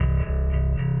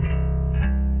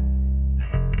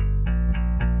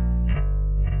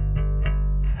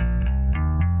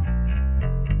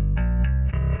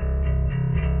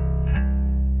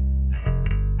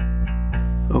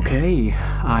today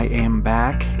I am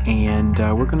back, and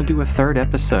we're going to do a third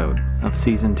episode of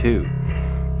Season 2,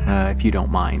 if you don't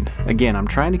mind. Again, I'm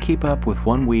trying to keep up with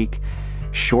 1 week,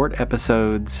 short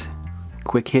episodes,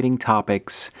 quick-hitting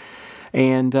topics,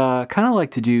 and kind of like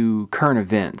to do current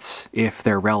events if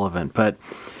they're relevant. But,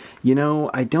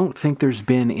 I don't think there's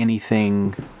been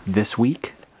anything this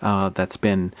week that's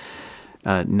been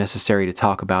necessary to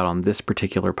talk about on this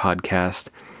particular podcast.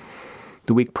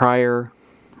 The week prior,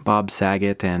 Bob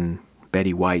Saget and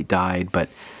Betty White died, but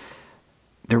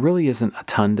there really isn't a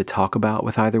ton to talk about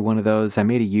with either one of those. I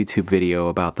made a YouTube video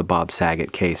about the Bob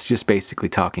Saget case, just basically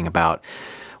talking about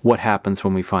what happens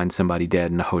when we find somebody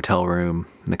dead in a hotel room,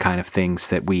 the kind of things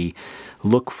that we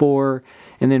look for.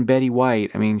 And then Betty White,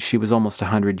 she was almost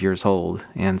 100 years old,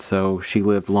 and so she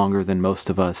lived longer than most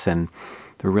of us, and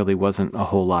there really wasn't a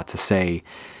whole lot to say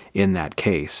in that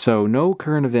case. So no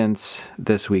current events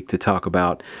this week to talk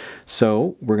about.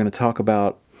 So we're going to talk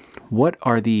about what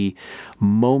are the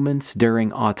moments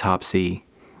during autopsy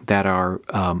that are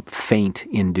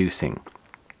faint-inducing.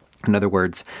 In other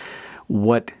words,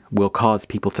 what will cause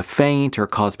people to faint or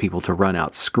cause people to run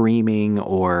out screaming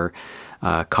or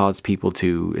cause people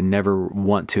to never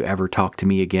want to ever talk to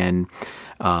me again,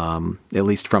 at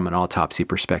least from an autopsy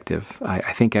perspective.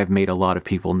 I think I've made a lot of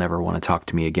people never want to talk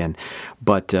to me again,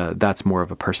 but that's more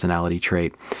of a personality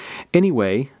trait.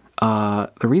 Anyway, the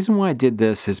reason why I did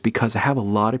this is because I have a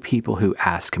lot of people who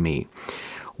ask me,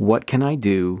 what can I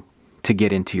do to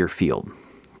get into your field?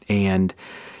 And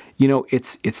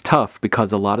it's tough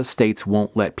because a lot of states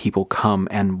won't let people come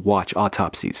and watch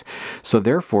autopsies. So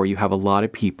therefore, you have a lot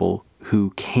of people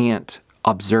who can't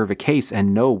observe a case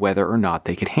and know whether or not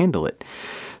they could handle it.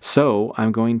 So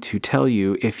I'm going to tell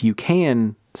you, if you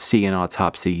can see an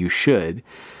autopsy, you should.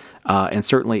 And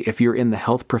certainly if you're in the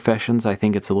health professions, I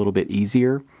think it's a little bit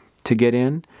easier to get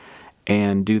in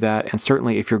and do that. And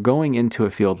certainly if you're going into a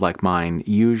field like mine,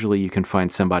 usually you can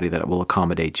find somebody that will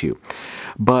accommodate you.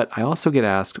 But I also get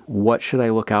asked, what should I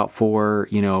look out for?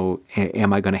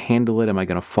 Am I going to handle it? Am I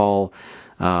going to fall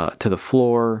to the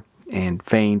floor and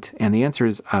faint? And the answer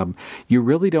is, you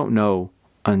really don't know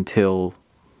until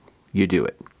you do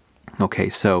it. Okay,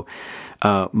 so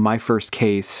my first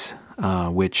case,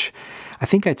 which I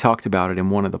think I talked about it in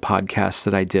one of the podcasts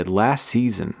that I did last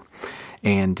season,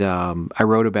 and I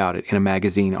wrote about it in a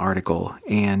magazine article,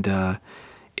 and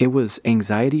it was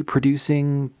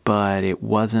anxiety-producing, but it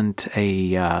wasn't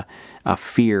a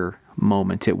fear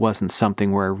moment. It wasn't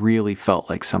something where I really felt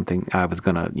like something I was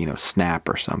going to, snap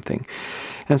or something.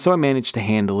 And so I managed to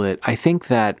handle it. I think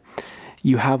that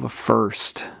you have a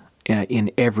first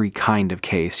in every kind of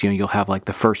case. You'll have like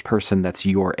the first person that's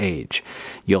your age.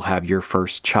 You'll have your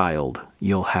first child.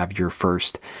 You'll have your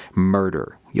first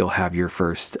murder. You'll have your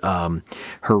first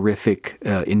horrific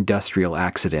industrial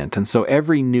accident. And so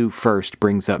every new first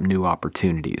brings up new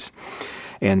opportunities.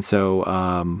 And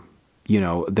so,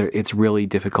 it's really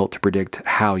difficult to predict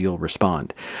how you'll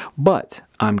respond. But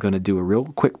I'm going to do a real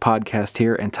quick podcast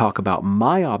here and talk about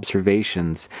my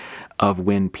observations of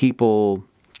when people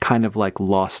kind of like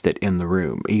lost it in the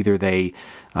room. Either they,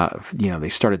 they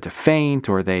started to faint,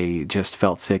 or they just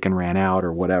felt sick and ran out,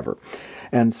 or whatever.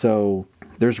 And so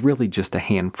there's really just a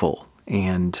handful,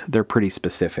 and they're pretty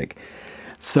specific.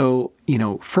 So,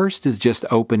 first is just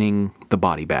opening the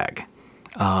body bag.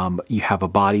 You have a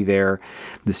body there.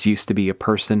 This used to be a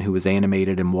person who was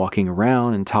animated and walking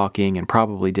around and talking and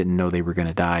probably didn't know they were going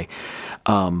to die.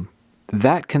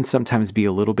 That can sometimes be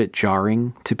a little bit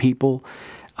jarring to people.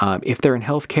 If they're in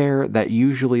healthcare, that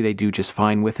usually they do just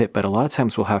fine with it, but a lot of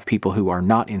times we'll have people who are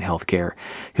not in healthcare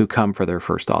who come for their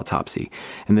first autopsy.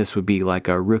 And this would be like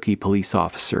a rookie police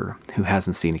officer who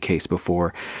hasn't seen a case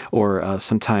before, or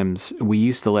sometimes we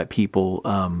used to let people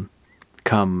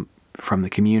come from the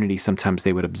community. Sometimes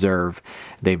they would observe.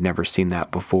 They've never seen that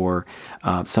before.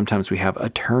 Sometimes we have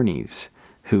attorneys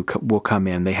who will come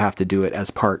in. They have to do it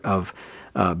as part of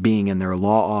being in their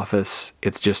law office.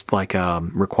 It's just like a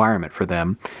requirement for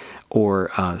them, or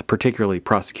particularly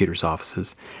prosecutors'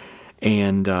 offices.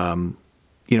 And,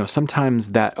 sometimes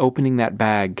that opening that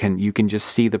bag you can just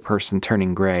see the person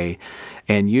turning gray.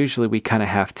 And usually we kind of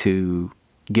have to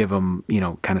give them,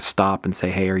 kind of stop and say,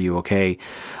 hey, are you okay?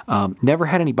 Never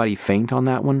had anybody faint on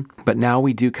that one, but now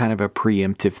we do kind of a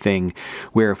preemptive thing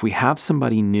where if we have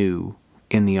somebody new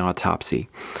in the autopsy,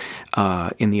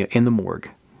 in the morgue,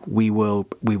 we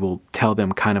will tell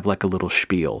them kind of like a little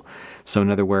spiel. So in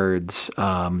other words,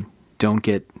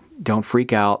 don't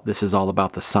freak out. This is all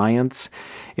about the science.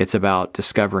 It's about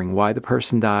discovering why the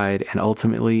person died, and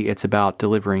ultimately it's about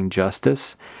delivering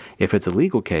justice if it's a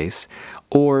legal case,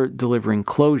 or delivering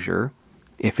closure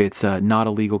If it's not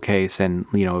a legal case and,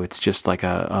 it's just like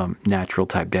a natural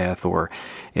type death, or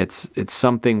it's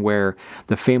something where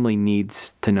the family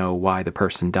needs to know why the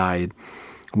person died,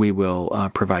 we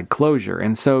will provide closure.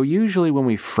 And so usually when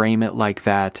we frame it like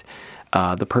that,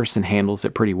 the person handles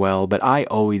it pretty well. But I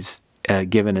always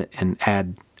give an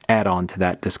add on to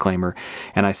that disclaimer,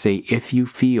 and I say, if you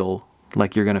feel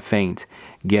like you're going to faint,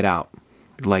 get out.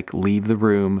 Like, leave the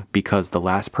room, because the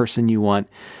last person you want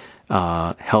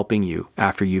helping you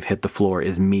after you've hit the floor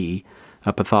is me,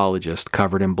 a pathologist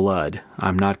covered in blood.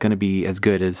 I'm not going to be as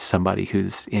good as somebody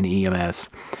who's in EMS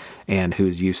and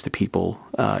who's used to people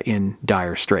in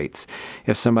dire straits.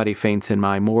 If somebody faints in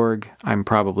my morgue, I'm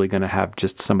probably going to have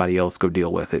just somebody else go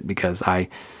deal with it, because I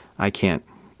can't.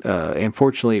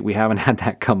 Unfortunately, we haven't had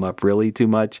that come up really too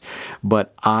much,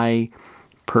 but I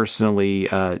personally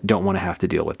don't want to have to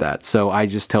deal with that. So I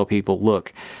just tell people,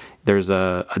 look, there's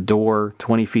a door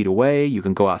 20 feet away. You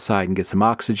can go outside and get some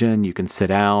oxygen. You can sit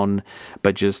down.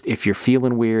 But just, if you're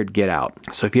feeling weird, get out.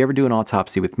 So if you ever do an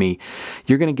autopsy with me,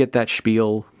 you're going to get that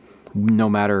spiel no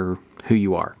matter who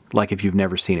you are, like if you've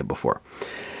never seen it before.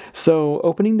 So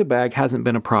opening the bag hasn't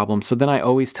been a problem. So then I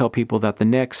always tell people that the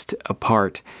next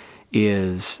part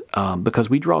is, because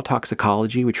we draw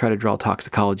toxicology, we try to draw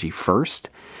toxicology first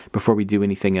before we do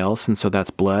anything else. And so that's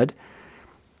blood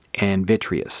and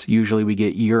vitreous. Usually we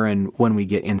get urine when we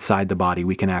get inside the body.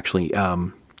 We can actually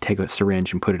take a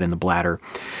syringe and put it in the bladder.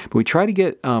 But we try to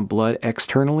get blood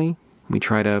externally. We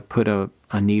try to put a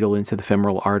needle into the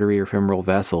femoral artery or femoral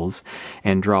vessels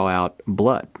and draw out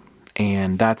blood.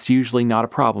 And that's usually not a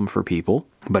problem for people,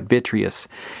 but vitreous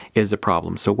is a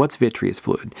problem. So what's vitreous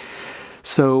fluid?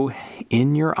 So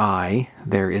in your eye,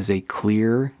 there is a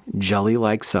clear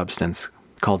jelly-like substance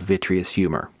called vitreous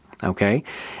humor. Okay?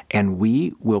 And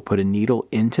we will put a needle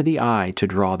into the eye to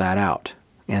draw that out.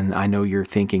 And I know you're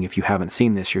thinking, if you haven't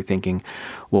seen this, you're thinking,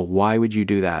 well, why would you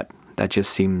do that? That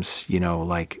just seems,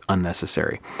 like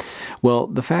unnecessary. Well,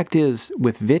 the fact is,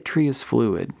 with vitreous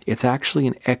fluid, it's actually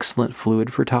an excellent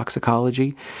fluid for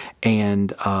toxicology,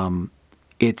 and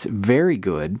it's very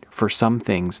good for some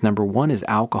things. Number one is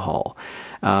alcohol.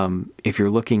 If you're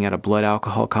looking at a blood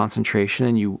alcohol concentration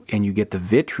and you get the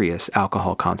vitreous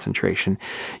alcohol concentration,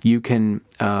 you can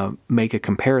make a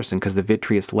comparison, because the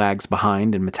vitreous lags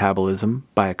behind in metabolism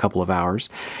by a couple of hours,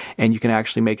 and you can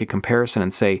actually make a comparison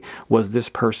and say, was this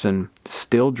person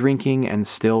still drinking and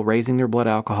still raising their blood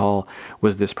alcohol?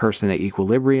 Was this person at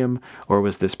equilibrium, or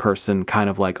was this person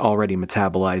kind of like already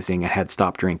metabolizing and had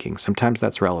stopped drinking? Sometimes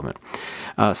that's relevant.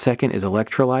 Second is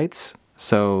electrolytes.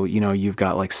 So, you've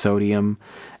got like sodium,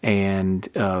 and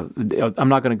I'm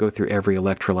not going to go through every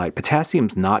electrolyte.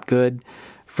 Potassium's not good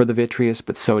for the vitreous,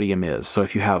 but sodium is. So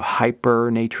if you have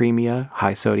hypernatremia,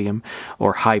 high sodium,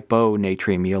 or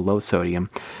hyponatremia, low sodium,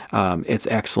 it's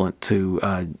excellent to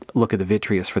look at the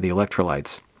vitreous for the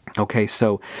electrolytes. Okay,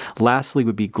 so lastly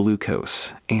would be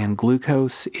glucose. And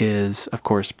glucose is, of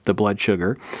course, the blood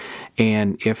sugar.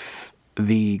 And if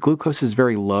the glucose is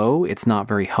very low, it's not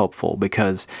very helpful,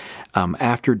 because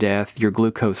after death, your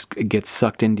glucose gets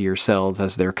sucked into your cells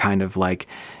as they're kind of like,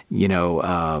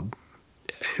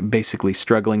 basically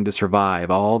struggling to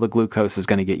survive. All the glucose is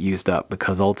going to get used up,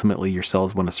 because ultimately your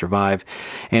cells want to survive,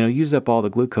 and it'll use up all the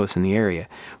glucose in the area.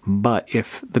 But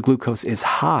if the glucose is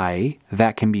high,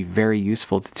 that can be very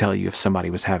useful to tell you if somebody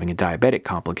was having a diabetic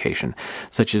complication,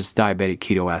 such as diabetic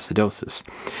ketoacidosis.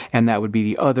 And that would be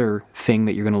the other thing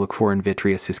that you're going to look for in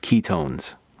vitreous is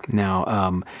ketones.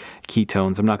 Now,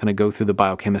 ketones, I'm not going to go through the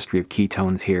biochemistry of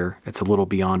ketones here. It's a little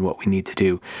beyond what we need to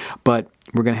do. But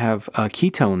we're going to have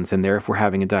ketones in there if we're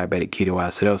having a diabetic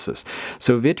ketoacidosis.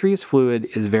 So vitreous fluid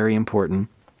is very important.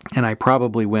 And I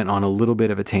probably went on a little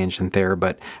bit of a tangent there,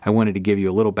 but I wanted to give you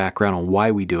a little background on why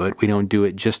we do it. We don't do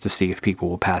it just to see if people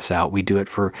will pass out. We do it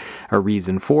for a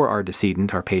reason for our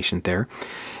decedent, our patient there.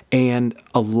 And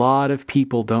a lot of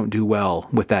people don't do well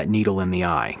with that needle in the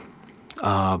eye.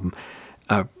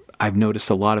 I've noticed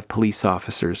a lot of police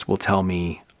officers will tell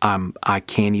me, I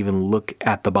can't even look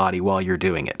at the body while you're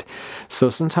doing it. So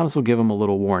sometimes we'll give them a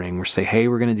little warning. We'll say, hey,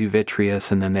 we're going to do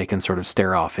vitreous, and then they can sort of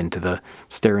stare into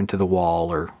the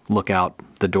wall or look out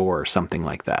the door or something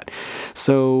like that.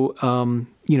 So,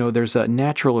 there's a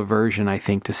natural aversion, I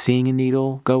think, to seeing a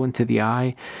needle go into the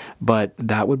eye, but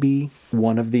that would be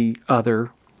one of the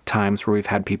other times where we've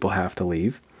had people have to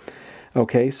leave.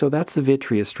 Okay, so that's the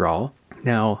vitreous draw.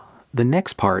 Now, the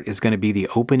next part is going to be the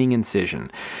opening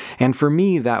incision. And for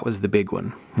me, that was the big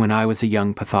one. When I was a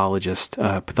young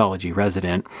pathology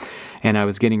resident, and I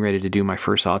was getting ready to do my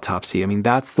first autopsy,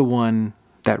 that's the one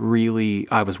that really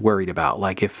I was worried about.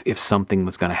 Like if something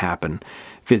was going to happen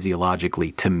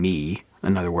physiologically to me,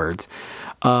 in other words,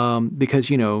 because,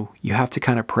 you have to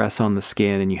kind of press on the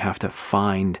skin and you have to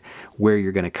find where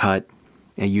you're going to cut.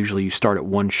 And usually you start at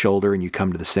one shoulder and you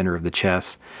come to the center of the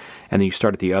chest. And then you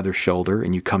start at the other shoulder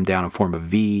and you come down and form a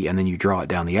V, and then you draw it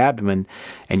down the abdomen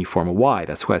and you form a Y.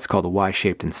 That's why it's called a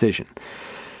Y-shaped incision.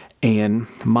 And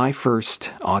my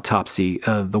first autopsy,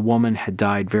 the woman had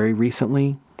died very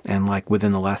recently and like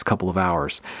within the last couple of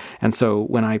hours. And so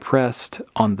when I pressed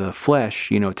on the flesh,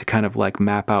 to kind of like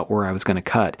map out where I was going to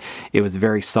cut, it was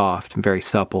very soft and very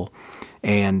supple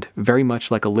and very much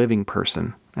like a living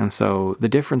person. And so the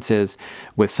difference is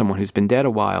with someone who's been dead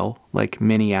a while, like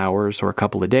many hours or a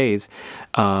couple of days,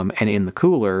 and in the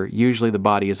cooler, usually the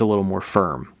body is a little more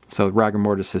firm. So rigor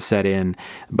mortis is set in,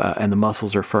 and the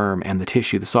muscles are firm, and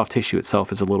the soft tissue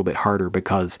itself is a little bit harder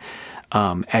because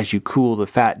as you cool the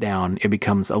fat down, it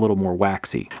becomes a little more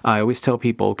waxy. I always tell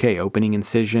people, okay, opening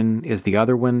incision is the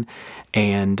other one,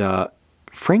 and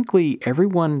frankly,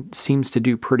 everyone seems to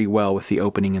do pretty well with the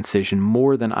opening incision,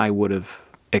 more than I would have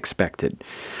expected.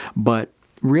 But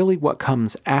really what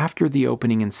comes after the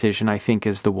opening incision, I think,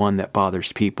 is the one that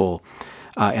bothers people,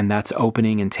 and that's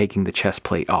opening and taking the chest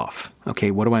plate off. Okay,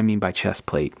 what do I mean by chest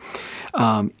plate?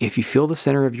 If you feel the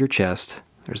center of your chest,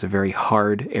 there's a very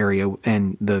hard area,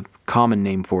 and the common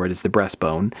name for it is the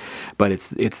breastbone, but it's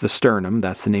the sternum.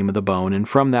 That's the name of the bone, and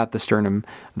from that, the sternum,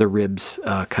 the ribs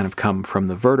kind of come from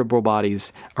the vertebral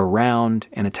bodies around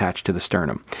and attached to the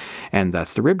sternum, and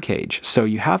that's the rib cage. So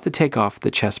you have to take off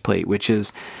the chest plate, which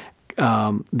is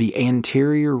the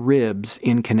anterior ribs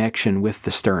in connection with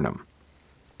the sternum.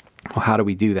 Well, how do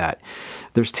we do that?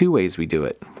 There's two ways we do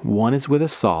it. One is with a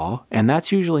saw, and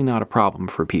that's usually not a problem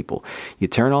for people. You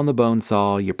turn on the bone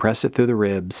saw, you press it through the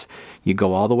ribs, you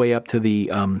go all the way up to the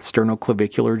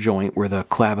sternoclavicular joint where the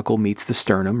clavicle meets the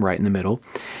sternum, right in the middle,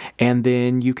 and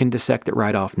then you can dissect it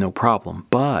right off, no problem.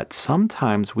 But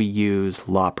sometimes we use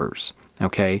loppers,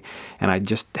 okay? And I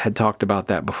just had talked about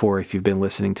that before if you've been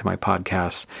listening to my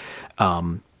podcasts.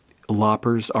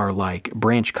 Loppers are like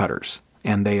branch cutters,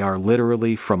 and they are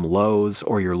literally from Lowe's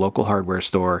or your local hardware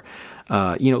store.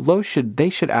 Lowe's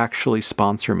should actually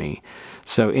sponsor me.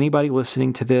 So anybody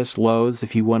listening to this, Lowe's,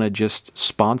 if you want to just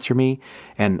sponsor me,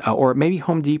 and or maybe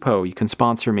Home Depot, you can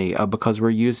sponsor me because we're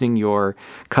using your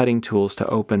cutting tools to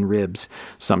open ribs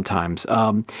sometimes.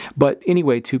 But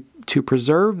anyway, to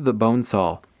preserve the bone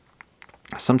saw,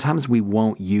 sometimes we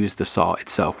won't use the saw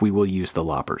itself. We will use the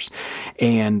loppers.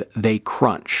 And they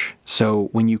crunch. So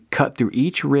when you cut through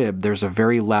each rib, there's a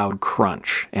very loud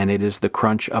crunch, and it is the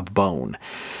crunch of bone.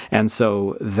 And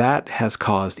so that has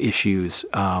caused issues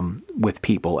with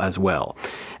people as well.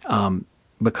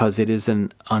 Because it is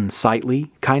an unsightly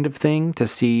kind of thing to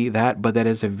see that, but that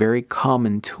is a very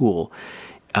common tool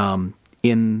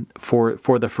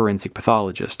for the forensic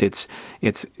pathologist. It's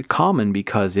common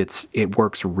because it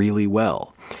works really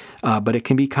well, but it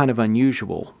can be kind of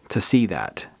unusual to see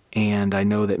that. And I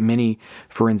know that many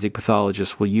forensic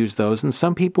pathologists will use those, and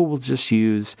some people will just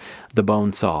use the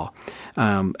bone saw.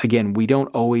 Again, we don't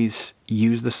always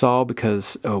use the saw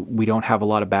because we don't have a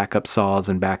lot of backup saws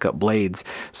and backup blades,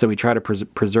 so we try to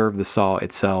preserve the saw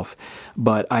itself.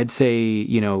 But I'd say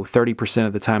 30%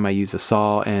 of the time I use a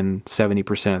saw, and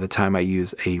 70% of the time I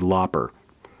use a lopper,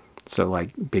 so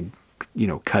like big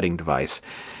cutting device.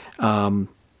 And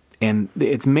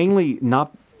it's mainly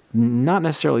not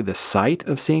necessarily the sight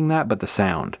of seeing that, but the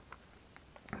sound,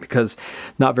 because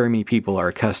not very many people are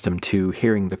accustomed to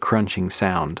hearing the crunching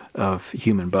sound of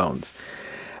human bones.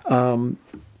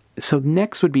 So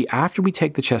next would be after we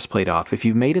take the chest plate off. If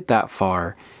you've made it that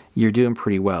far, you're doing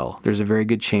pretty well. There's a very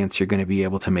good chance you're going to be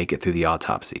able to make it through the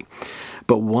autopsy.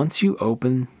 But once you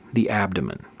open the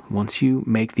abdomen, once you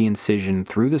make the incision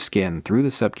through the skin, through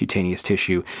the subcutaneous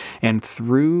tissue, and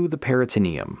through the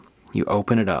peritoneum, you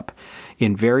open it up,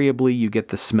 invariably you get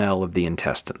the smell of the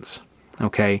intestines.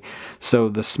 Okay, so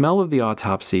the smell of the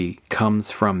autopsy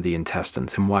comes from the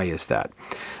intestines. And why is that?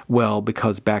 Well,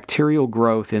 because bacterial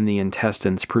growth in the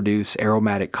intestines produce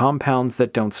aromatic compounds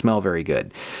that don't smell very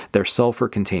good. They're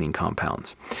sulfur-containing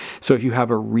compounds. So if you have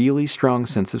a really strong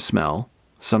sense of smell,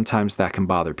 sometimes that can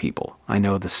bother people. I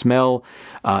know the smell,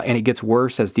 and it gets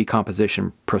worse as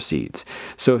decomposition proceeds.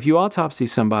 So if you autopsy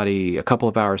somebody a couple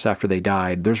of hours after they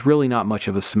died, there's really not much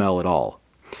of a smell at all.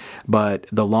 But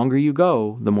the longer you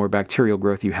go, the more bacterial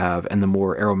growth you have and the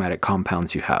more aromatic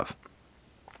compounds you have.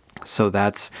 So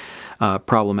that's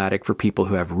problematic for people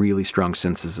who have really strong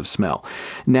senses of smell.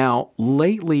 Now,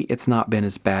 lately it's not been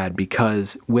as bad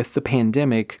because with the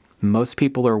pandemic, most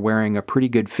people are wearing a pretty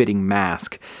good fitting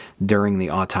mask during the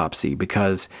autopsy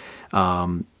because,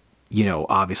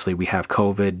 obviously we have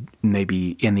COVID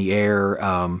maybe in the air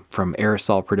from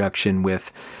aerosol production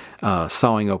with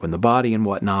sawing open the body and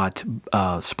whatnot,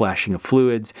 splashing of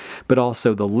fluids, but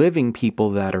also the living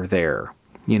people that are there.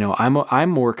 You know, I'm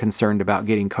more concerned about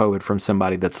getting COVID from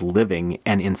somebody that's living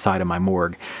and inside of my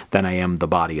morgue than I am the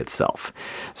body itself.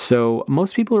 So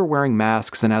most people are wearing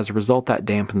masks, and as a result, that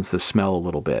dampens the smell a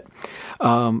little bit.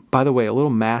 By the way, a little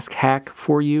mask hack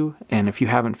for you, and if you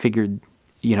haven't figured,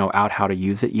 out how to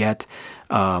use it yet,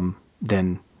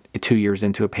 then 2 years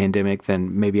into a pandemic,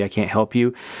 then maybe I can't help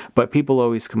you. But people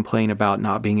always complain about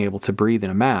not being able to breathe in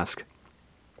a mask.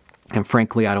 And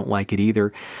frankly, I don't like it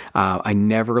either. I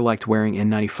never liked wearing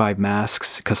N95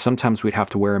 masks because sometimes we'd have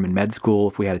to wear them in med school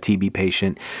if we had a TB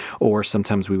patient, or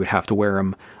sometimes we would have to wear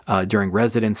them during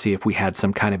residency if we had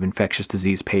some kind of infectious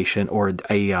disease patient or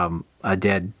a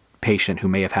dead patient who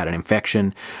may have had an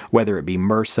infection, whether it be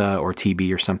MRSA or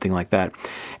TB or something like that.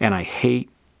 And I hate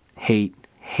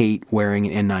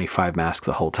wearing an N95 mask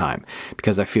the whole time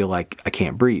because I feel like I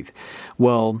can't breathe.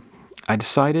 Well, I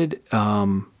decided,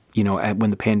 when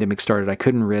the pandemic started, I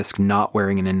couldn't risk not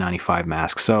wearing an N95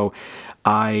 mask. So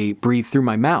I breathe through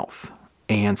my mouth.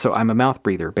 And so I'm a mouth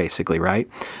breather, basically, right?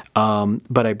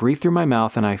 But I breathe through my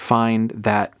mouth, and I find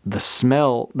that the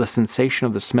sensation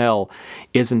of the smell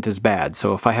isn't as bad.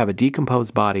 So if I have a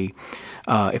decomposed body,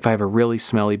 if I have a really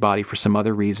smelly body for some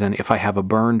other reason, if I have a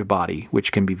burned body,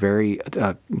 which can be very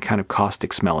kind of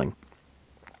caustic smelling,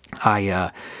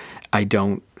 I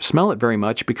don't smell it very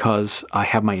much because I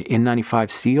have my N95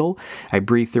 seal, I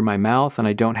breathe through my mouth, and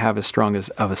I don't have as strong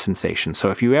of a sensation. So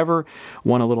if you ever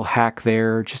want a little hack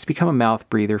there, just become a mouth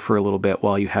breather for a little bit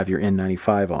while you have your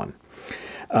N95 on.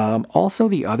 Also,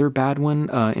 the other bad one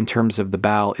in terms of the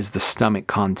bowel is the stomach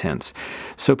contents.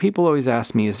 So people always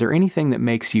ask me, is there anything that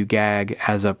makes you gag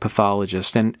as a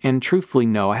pathologist? And truthfully,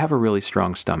 no, I have a really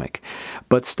strong stomach.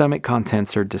 But stomach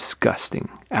contents are disgusting,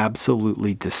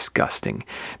 absolutely disgusting.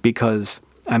 Because,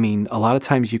 a lot of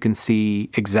times you can see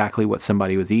exactly what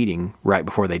somebody was eating right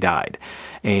before they died.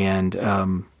 And,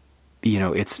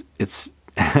 it's...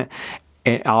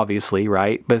 obviously,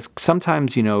 right? But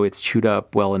sometimes, it's chewed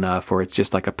up well enough, or it's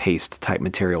just like a paste type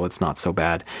material. It's not so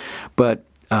bad. But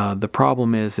the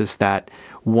problem is that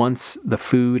once the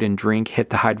food and drink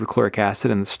hit the hydrochloric acid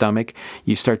in the stomach,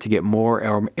 you start to get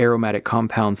more aromatic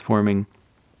compounds forming.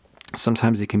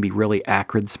 Sometimes it can be really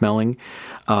acrid smelling.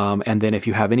 And then if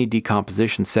you have any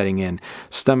decomposition setting in,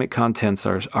 stomach contents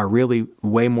are really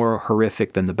way more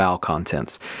horrific than the bowel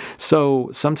contents.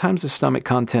 So sometimes the stomach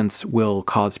contents will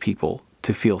cause people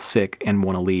to feel sick and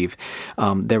want to leave.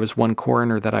 There was one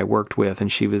coroner that I worked with,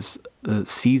 and she was a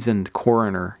seasoned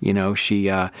coroner. She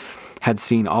had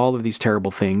seen all of these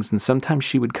terrible things, and sometimes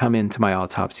she would come into my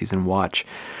autopsies and watch.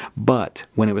 But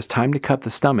when it was time to cut the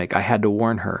stomach, I had to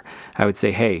warn her. I would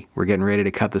say, hey, we're getting ready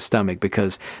to cut the stomach,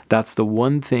 because that's the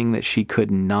one thing that she could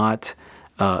not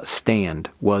stand,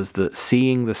 was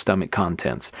seeing the stomach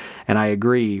contents. And I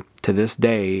agree, to this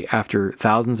day, after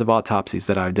thousands of autopsies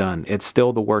that I've done, it's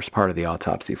still the worst part of the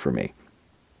autopsy for me.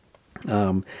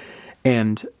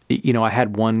 And I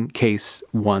had one case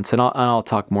once, and I'll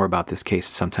talk more about this case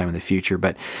sometime in the future,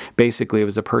 but basically it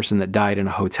was a person that died in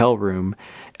a hotel room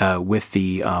with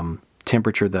the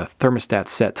temperature, the thermostat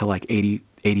set to like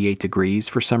 88 degrees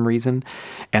for some reason.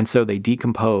 And so they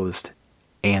decomposed,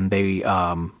 and they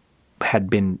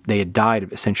had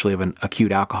died essentially of an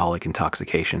acute alcoholic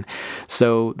intoxication.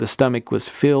 So the stomach was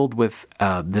filled with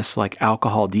this like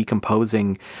alcohol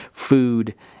decomposing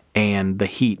food, and the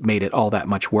heat made it all that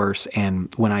much worse.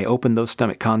 And when I opened those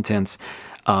stomach contents,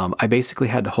 I basically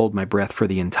had to hold my breath for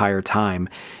the entire time.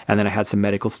 And then I had some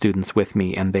medical students with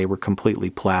me, and they were completely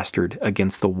plastered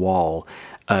against the wall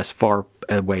as far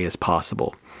away as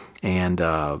possible. And,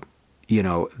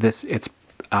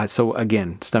 so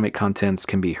again, stomach contents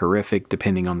can be horrific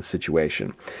depending on the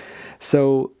situation.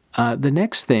 So the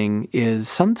next thing is,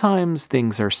 sometimes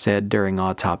things are said during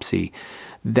autopsy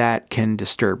that can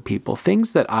disturb people.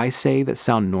 Things that I say that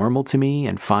sound normal to me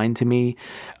and fine to me,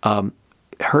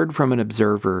 heard from an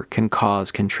observer can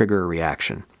trigger a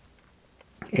reaction.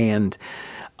 And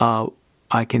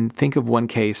I can think of one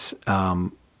case,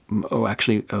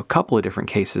 actually a couple of different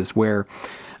cases, where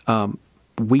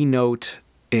we note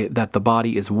that the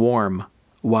body is warm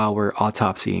while we're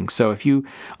autopsying. So if you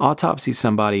autopsy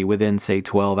somebody within, say,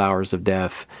 12 hours of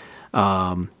death,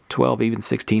 12, even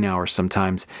 16 hours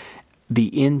sometimes,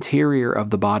 the interior of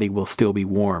the body will still be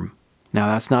warm. Now,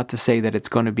 that's not to say that it's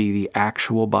going to be the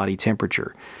actual body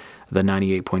temperature, the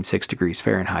 98.6 degrees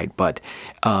Fahrenheit, but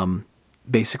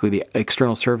basically the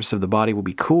external surface of the body will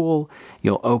be cool.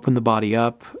 You'll open the body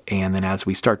up, and then as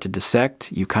we start to dissect,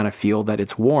 you kind of feel that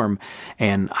it's warm.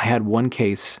 And I had one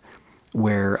case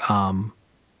where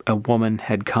a woman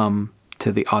had come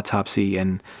to the autopsy,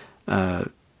 and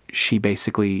she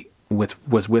basically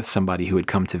was with somebody who had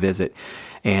come to visit,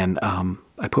 and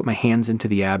I put my hands into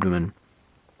the abdomen,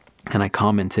 and I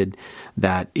commented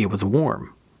that it was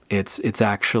warm. It's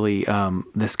actually,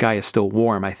 this guy is still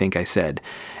warm, I think I said.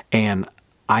 And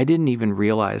I didn't even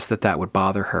realize that would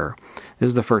bother her. This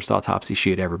is the first autopsy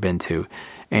she had ever been to.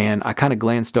 And I kind of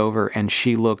glanced over, and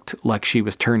she looked like she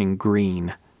was turning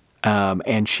green.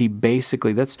 And she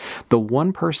basically, that's the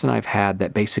one person I've had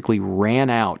that basically ran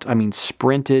out. I mean,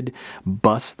 sprinted,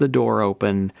 bust the door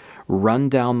open, run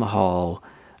down the hall,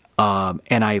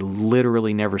 and I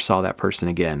literally never saw that person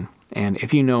again. And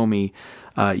if you know me,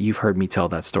 you've heard me tell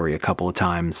that story a couple of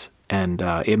times, and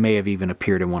it may have even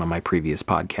appeared in one of my previous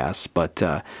podcasts. But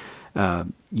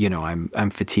I'm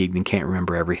fatigued and can't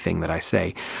remember everything that I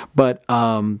say.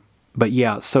 But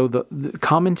yeah, so the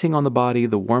commenting on the body,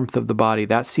 the warmth of the body,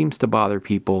 that seems to bother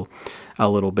people a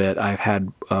little bit. I've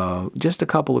had just a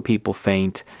couple of people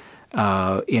faint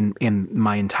in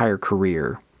my entire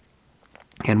career.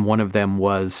 And one of them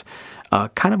was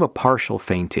kind of a partial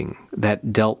fainting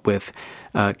that dealt with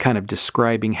kind of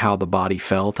describing how the body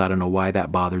felt. I don't know why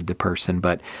that bothered the person,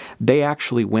 but they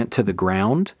actually went to the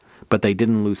ground, but they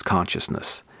didn't lose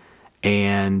consciousness.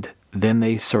 And then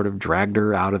they sort of dragged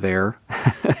her out of there.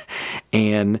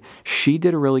 And she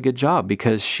did a really good job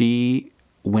because she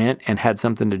went and had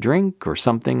something to drink or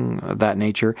something of that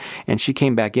nature, and she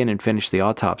came back in and finished the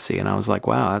autopsy. And I was like,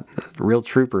 wow, real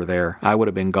trooper there. I would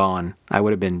have been gone. I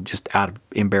would have been just out of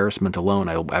embarrassment alone.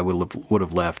 I would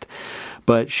have left.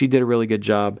 But she did a really good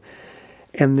job.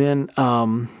 And then,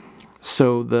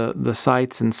 so the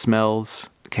sights and smells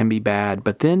can be bad,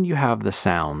 but then you have the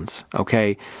sounds,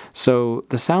 okay? So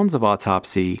the sounds of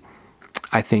autopsy,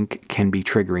 I think, can be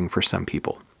triggering for some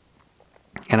people.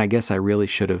 And I guess I really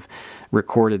should have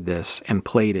recorded this and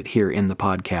played it here in the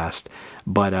podcast.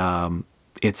 But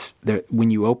it's there,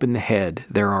 when you open the head,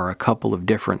 there are a couple of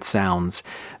different sounds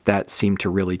that seem to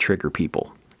really trigger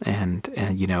people. And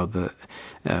you know, the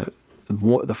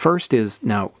first is,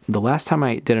 now the last time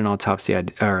I did an autopsy, a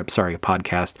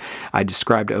podcast, I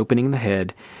described opening the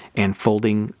head and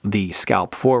folding the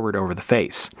scalp forward over the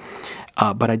face.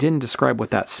 But I didn't describe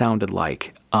what that sounded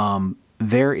like.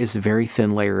 There is a very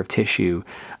thin layer of tissue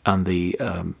on the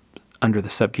under the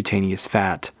subcutaneous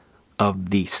fat of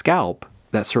the scalp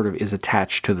that sort of is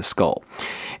attached to the skull.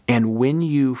 And when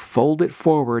you fold it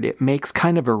forward, it makes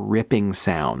kind of a ripping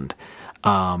sound.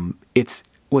 It's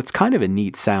kind of a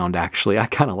neat sound, actually. I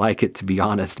kind of like it, to be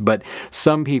honest. But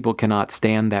some people cannot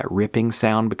stand that ripping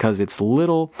sound because it's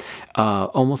little,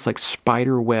 almost like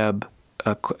spider web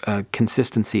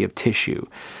consistency of tissue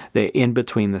in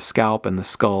between the scalp and the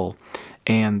skull.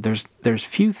 And there's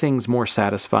few things more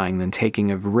satisfying than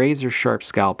taking a razor sharp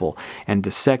scalpel and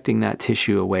dissecting that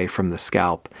tissue away from the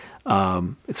scalp.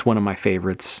 It's one of my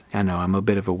favorites. I know I'm a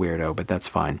bit of a weirdo, but that's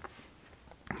fine.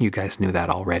 You guys knew that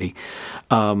already.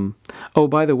 Oh,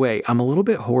 by the way, I'm a little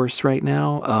bit hoarse right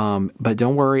now, but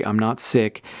don't worry, I'm not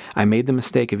sick. I made the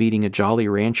mistake of eating a Jolly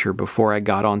Rancher before I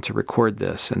got on to record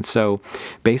this. And so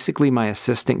basically my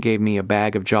assistant gave me a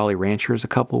bag of Jolly Ranchers a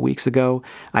couple of weeks ago.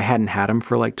 I hadn't had them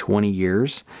for like 20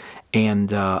 years.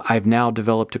 And I've now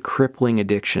developed a crippling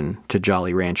addiction to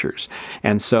Jolly Ranchers.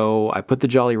 And so I put the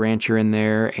Jolly Rancher in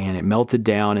there, and it melted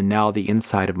down, and now the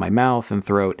inside of my mouth and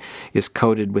throat is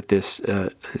coated with this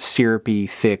syrupy,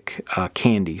 thick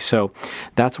candy. So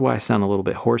that's why I sound a little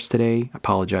bit hoarse today. I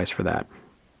apologize for that.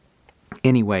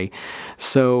 Anyway,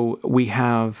 so we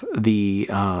have the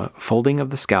folding of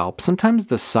the scalp. Sometimes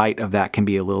the sight of that can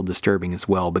be a little disturbing as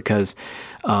well, because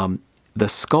the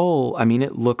skull, I mean,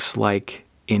 it looks like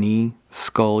any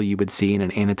skull you would see in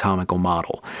an anatomical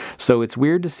model. So it's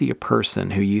weird to see a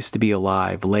person who used to be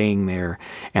alive laying there,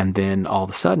 and then all of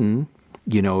a sudden,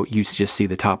 you know, you just see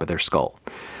the top of their skull.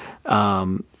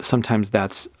 Sometimes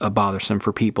that's bothersome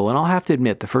for people. And I'll have to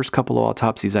admit, the first couple of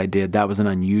autopsies I did, that was an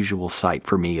unusual sight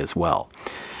for me as well.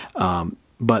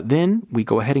 But then we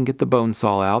go ahead and get the bone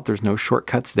saw out. There's no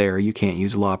shortcuts there. You can't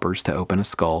use loppers to open a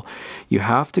skull. You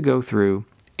have to go through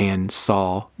and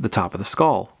saw the top of the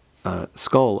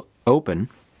skull open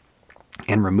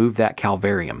and remove that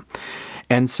calvarium.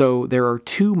 And so there are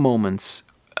two moments,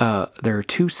 there are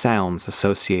two sounds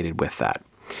associated with that.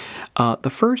 The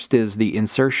first is the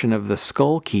insertion of the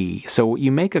skull key. So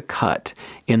you make a cut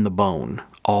in the bone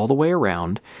all the way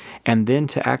around, and then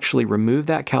to actually remove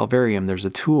that calvarium, there's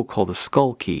a tool called a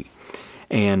skull key.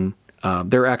 And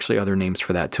there are actually other names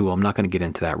for that tool. I'm not going to get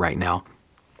into that right now.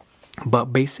 But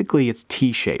basically it's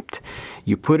T-shaped.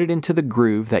 You put it into the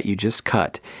groove that you just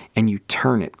cut, and you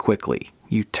turn it quickly.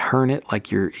 you turn it like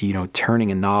you're,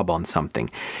 turning a knob on something,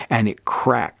 and it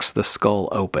cracks the skull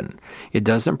open. It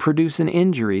doesn't produce an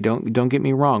injury. Don't get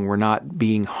me wrong. We're not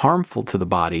being harmful to the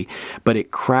body, but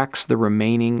it cracks the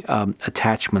remaining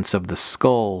attachments of the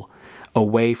skull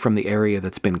away from the area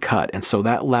that's been cut. And so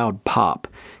that loud pop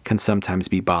can sometimes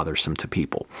be bothersome to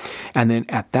people. And then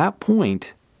at that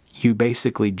point, you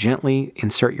basically gently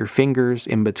insert your fingers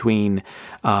in between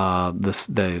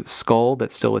the skull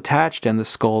that's still attached and the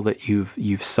skull that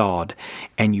you've sawed,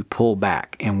 and you pull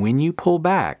back. And when you pull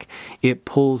back, it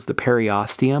pulls the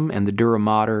periosteum and the dura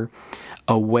mater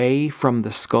away from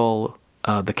the skull,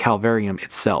 the calvarium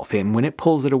itself. And when it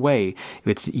pulls it away,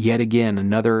 it's yet again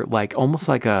another, almost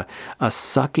like a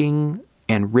sucking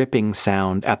and ripping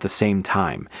sound at the same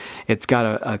time. It's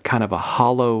got a kind of a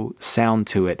hollow sound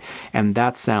to it, and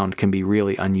that sound can be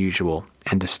really unusual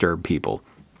and disturb people.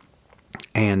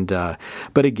 And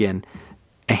but again,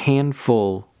 a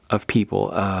handful of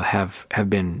people have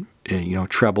been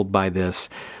troubled by this.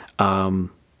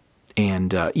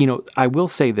 And I will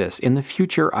say this: in the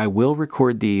future, I will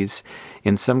record these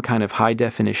in some kind of high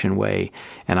definition way,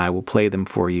 and I will play them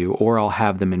for you, or I'll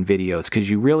have them in videos,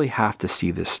 because you really have to see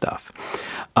this stuff,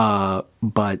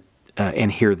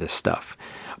 and hear this stuff.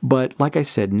 But like I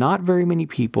said, not very many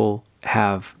people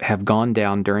have gone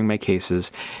down during my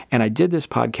cases, and I did this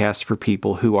podcast for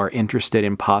people who are interested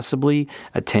in possibly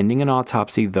attending an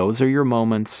autopsy. Those are your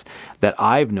moments that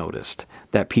I've noticed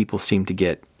that people seem to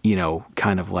get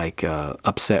kind of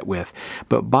upset with.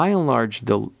 But by and large,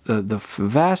 the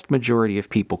vast majority of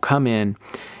people come in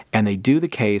and they do the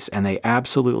case and they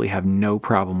absolutely have no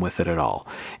problem with it at all.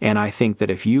 And I think that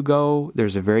if you go,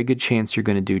 there's a very good chance you're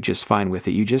going to do just fine with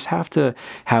it. You just have to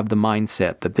have the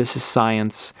mindset that this is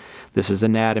science, this is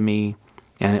anatomy,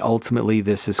 and ultimately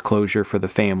this is closure for the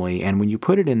family. And when you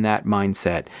put it in that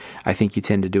mindset, I think you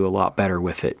tend to do a lot better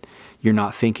with it. You're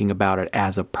not thinking about it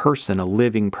as a person, a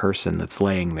living person that's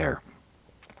laying there.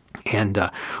 And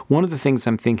one of the things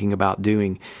I'm thinking about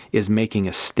doing is making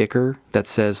a sticker that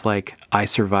says, I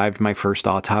survived my first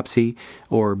autopsy,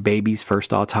 or baby's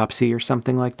first autopsy, or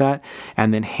something like that,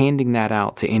 and then handing that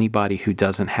out to anybody who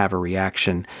doesn't have a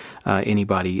reaction,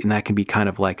 anybody, and that can be kind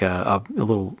of like a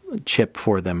little chip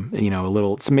for them,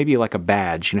 so maybe like a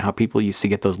badge. How people used to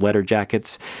get those letter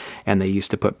jackets, and they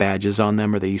used to put badges on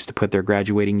them, or they used to put their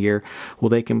graduating year. Well,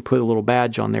 they can put a little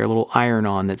badge on there, a little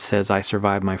iron-on that says, I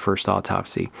survived my first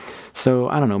autopsy. So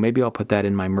I don't know, maybe I'll put that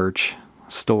in my merch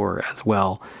store as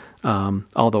well.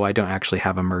 Although I don't actually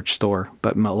have a merch store,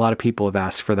 but a lot of people have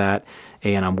asked for that,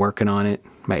 and I'm working on it.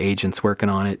 My agent's working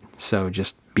on it. So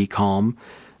just be calm.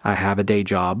 I have a day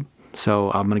job,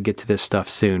 so I'm going to get to this stuff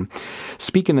soon.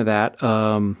 Speaking of that,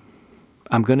 I'm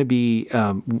going to be,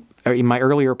 in my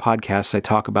earlier podcasts, I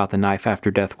talk about the Knife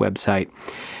After Death website.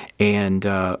 And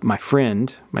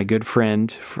my good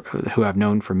friend, who I've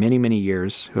known for many, many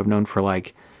years, who I've known for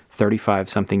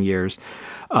 35-something years,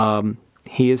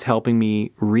 he is helping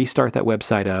me restart that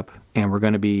website up, and we're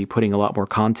going to be putting a lot more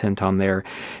content on there,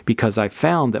 because I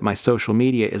found that my social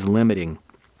media is limiting.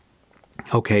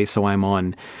 Okay, so I'm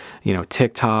on,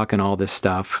 TikTok and all this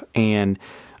stuff, and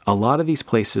a lot of these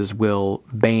places will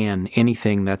ban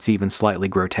anything that's even slightly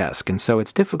grotesque. And so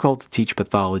it's difficult to teach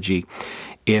pathology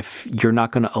if you're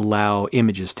not going to allow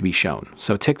images to be shown.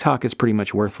 So TikTok is pretty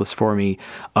much worthless for me,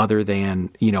 other than,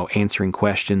 answering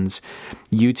questions.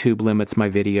 YouTube limits my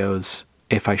videos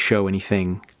if I show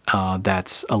anything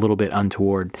that's a little bit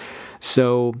untoward.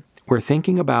 So we're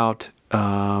thinking about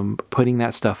putting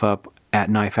that stuff up at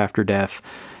Knife After Death.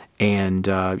 And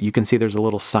you can see there's a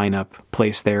little sign-up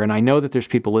place there. And I know that there's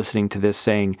people listening to this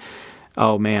saying,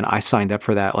 oh man, I signed up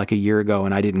for that a year ago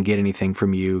and I didn't get anything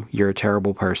from you. You're a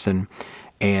terrible person,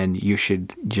 and you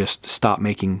should just stop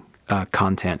making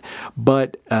content.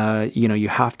 But, you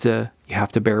have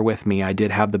to bear with me. I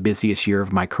did have the busiest year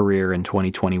of my career in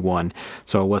 2021,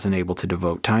 so I wasn't able to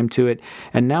devote time to it.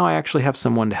 And now I actually have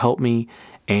someone to help me.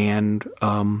 And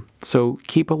so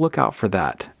keep a lookout for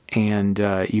that. And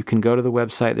you can go to the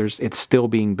website. It's still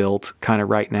being built kind of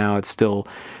right now. It's still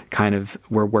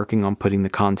we're working on putting the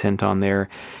content on there,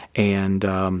 and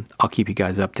I'll keep you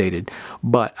guys updated.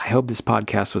 But I hope this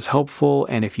podcast was helpful.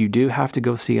 And if you do have to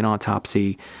go see an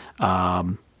autopsy,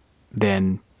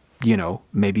 then,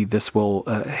 maybe this will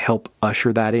help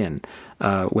usher that in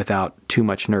without too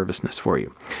much nervousness for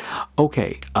you.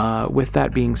 Okay, with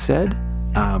that being said,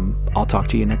 I'll talk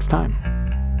to you next time.